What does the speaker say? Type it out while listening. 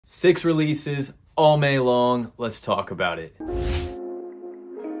6 releases all May long. Let's talk about it.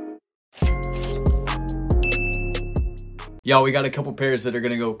 Y'all, we got a couple pairs that are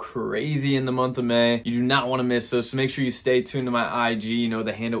gonna go crazy in the month of May. You do not want to miss those, so make sure you stay tuned to my IG. You know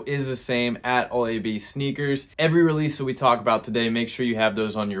the handle is the same, at AllAB Sneakers. Every release that we talk about today, make sure you have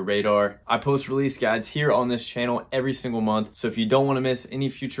those on your radar. I post release guides here on this channel every single month, so if you don't want to miss any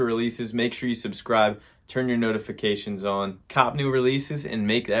future releases, make sure you subscribe. Turn your notifications on, cop new releases, and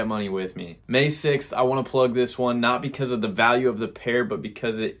make that money with me. May 6th, I want to plug this one, not because of the value of the pair, but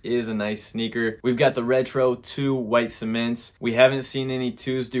because it is a nice sneaker. We've got the Retro 2 white cements. We haven't seen any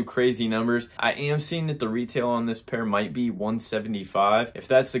 2s do crazy numbers. I am seeing that the retail on this pair might be $175. If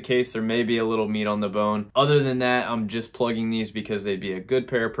that's the case, there may be a little meat on the bone. Other than that, I'm just plugging these because they'd be a good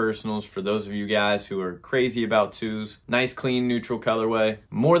pair of personals for those of you guys who are crazy about 2s. Nice, clean, neutral colorway.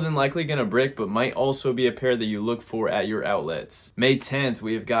 More than likely gonna brick, but might also be a pair that you look for at your outlets. May 10th,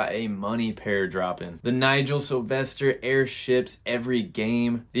 we've got a money pair dropping. The Nigel Sylvester Air Ships Every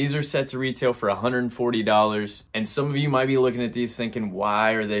Game. These are set to retail for $140, and some of you might be looking at these thinking,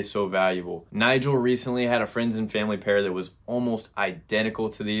 why are they so valuable? Nigel recently had a friends and family pair that was almost identical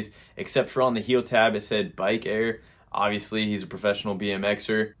to these, except for on the heel tab it said Bike Air. Obviously, he's a professional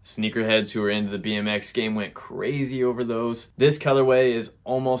BMXer. Sneakerheads who are into the BMX game went crazy over those. This colorway is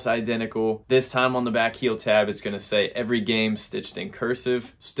almost identical. This time on the back heel tab, it's gonna say Every Game stitched in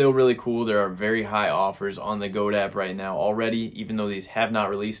cursive. Still really cool. There are very high offers on the GOAT app right now already, even though these have not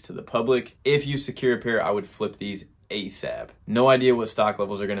released to the public. If you secure a pair, I would flip these ASAP. No idea what stock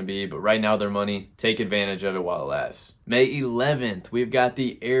levels are going to be, but right now they're money. Take advantage of it while it lasts. May 11th, we've got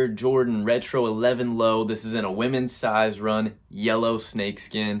the Air Jordan Retro 11 Low. This is in a women's size run, yellow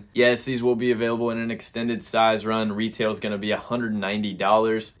snakeskin. Yes, these will be available in an extended size run. Retail is going to be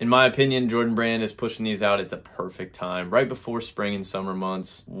 $190. In my opinion, Jordan Brand is pushing these out at the perfect time, right before spring and summer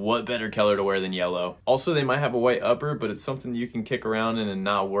months. What better color to wear than yellow? Also, they might have a white upper, but it's something you can kick around in and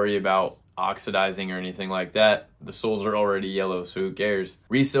not worry about oxidizing or anything like that. The soles are already yellow, so who cares?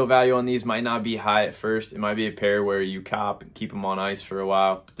 Resale value on these might not be high at first. It might be a pair where you cop and keep them on ice for a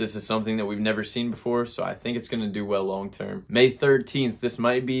while. But this is something that we've never seen before, so I think it's going to do well long term. May 13th, this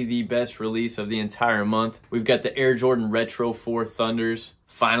might be the best release of the entire month. We've got the Air Jordan Retro 4 Thunders.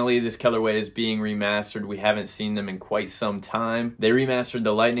 Finally, this colorway is being remastered. We haven't seen them in quite some time. They remastered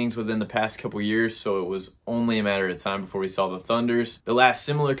the Lightnings within the past couple years, so it was only a matter of time before we saw the Thunders. The last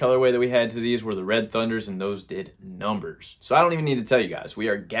similar colorway that we had to these were the Red Thunders, and those did numbers. So I don't even need to tell you guys. We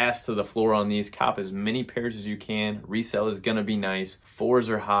are gassed to the floor on these. Cop as many pairs as you can. Resell is gonna be nice. 4s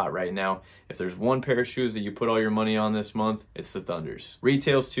are hot right now. If there's one pair of shoes that you put all your money on this month, it's the Thunders.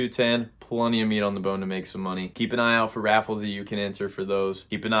 Retail's $210. Plenty of meat on the bone to make some money. Keep an eye out for raffles that you can enter for those.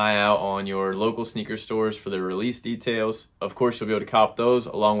 Keep an eye out on your local sneaker stores for their release details. Of course, you'll be able to cop those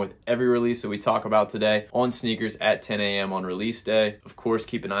along with every release that we talk about today on sneakers at 10 a.m. on release day. Of course,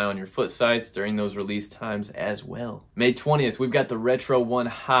 keep an eye on your foot sites during those release times as well. May 20th, we've got the Retro 1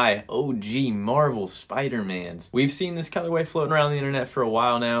 High OG Marvel Spider-Mans. We've seen this colorway floating around the internet for a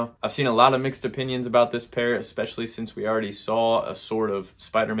while now. I've seen a lot of mixed opinions about this pair, especially since we already saw a sort of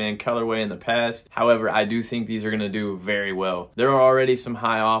Spider-Man colorway in the past. However, I do think these are going to do very well. There are already some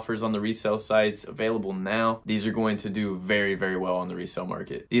high offers on the resale sites available now. These are going to do very, very well on the resale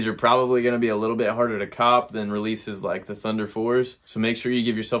market. These are probably going to be a little bit harder to cop than releases like the Thunder 4s. So make sure you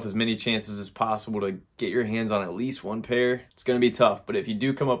give yourself as many chances as possible to get your hands on at least one pair. It's going to be tough, but if you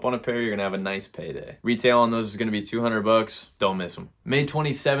do come up on a pair, you're going to have a nice payday. Retail on those is going to be $200. Don't miss them. May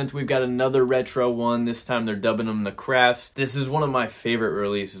 27th, we've got another Retro 1. This time they're dubbing them the Crafts. This is one of my favorite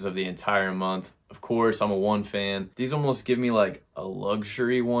releases of the entire month. Of course, I'm a 1 fan. These almost give me like a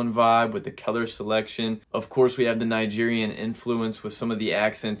luxury 1 vibe with the color selection. Of course, we have the Nigerian influence with some of the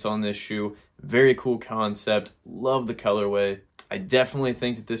accents on this shoe. Very cool concept. Love the colorway. I definitely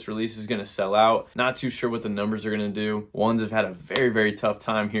think that this release is going to sell out. Not too sure what the numbers are going to do. Ones have had a very, very tough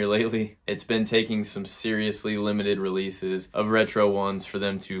time here lately. It's been taking some seriously limited releases of Retro 1s for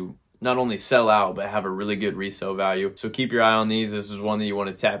them to not only sell out, but have a really good resale value. So keep your eye on these. This is one that you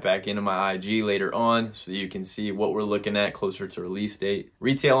want to tap back into my IG later on so you can see what we're looking at closer to release date.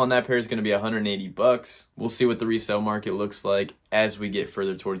 Retail on that pair is going to be $180. We'll see what the resale market looks like as we get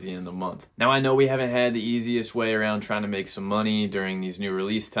further towards the end of the month. Now, I know we haven't had the easiest way around trying to make some money during these new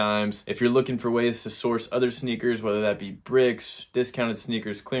release times. If you're looking for ways to source other sneakers, whether that be bricks, discounted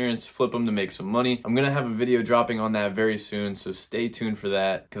sneakers, clearance, flip them to make some money, I'm gonna have a video dropping on that very soon, so stay tuned for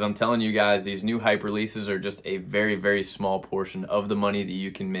that, because I'm telling you guys, these new hype releases are just a very, very small portion of the money that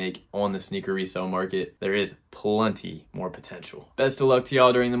you can make on the sneaker resale market. There is plenty more potential. Best of luck to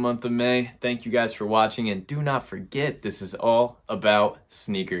y'all during the month of May. Thank you guys for watching, and do not forget, this is all about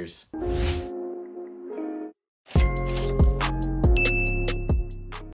sneakers.